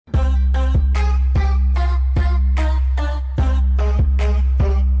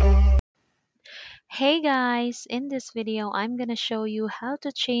Hey guys, in this video I'm gonna show you how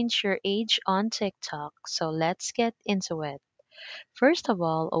to change your age on TikTok. So let's get into it. First of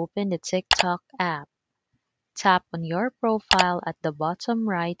all, open the TikTok app. Tap on your profile at the bottom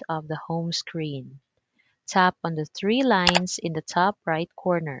right of the home screen. Tap on the three lines in the top right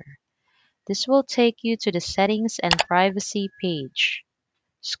corner. This will take you to the settings and privacy page.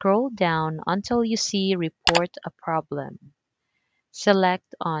 Scroll down until you see report a problem.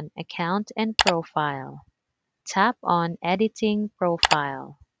 Select on account and profile. Tap on Editing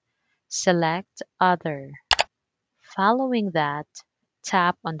Profile. Select Other. Following that,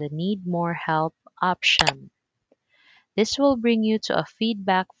 tap on the Need More Help option. This will bring you to a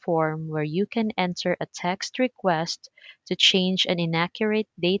feedback form where you can enter a text request to change an inaccurate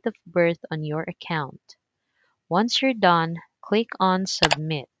date of birth on your account. Once you're done, click on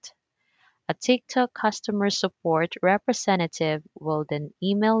Submit. A TikTok customer support representative will then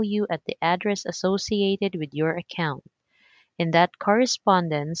email you at the address associated with your account. In that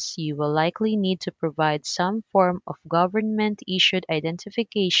correspondence, you will likely need to provide some form of government-issued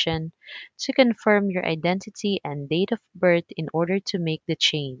identification to confirm your identity and date of birth in order to make the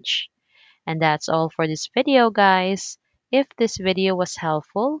change. And that's all for this video, guys. If this video was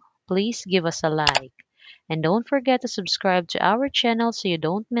helpful, please give us a like. And don't forget to subscribe to our channel so you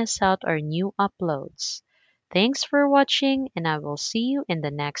don't miss out our new uploads. Thanks for watching, and I will see you in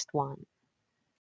the next one.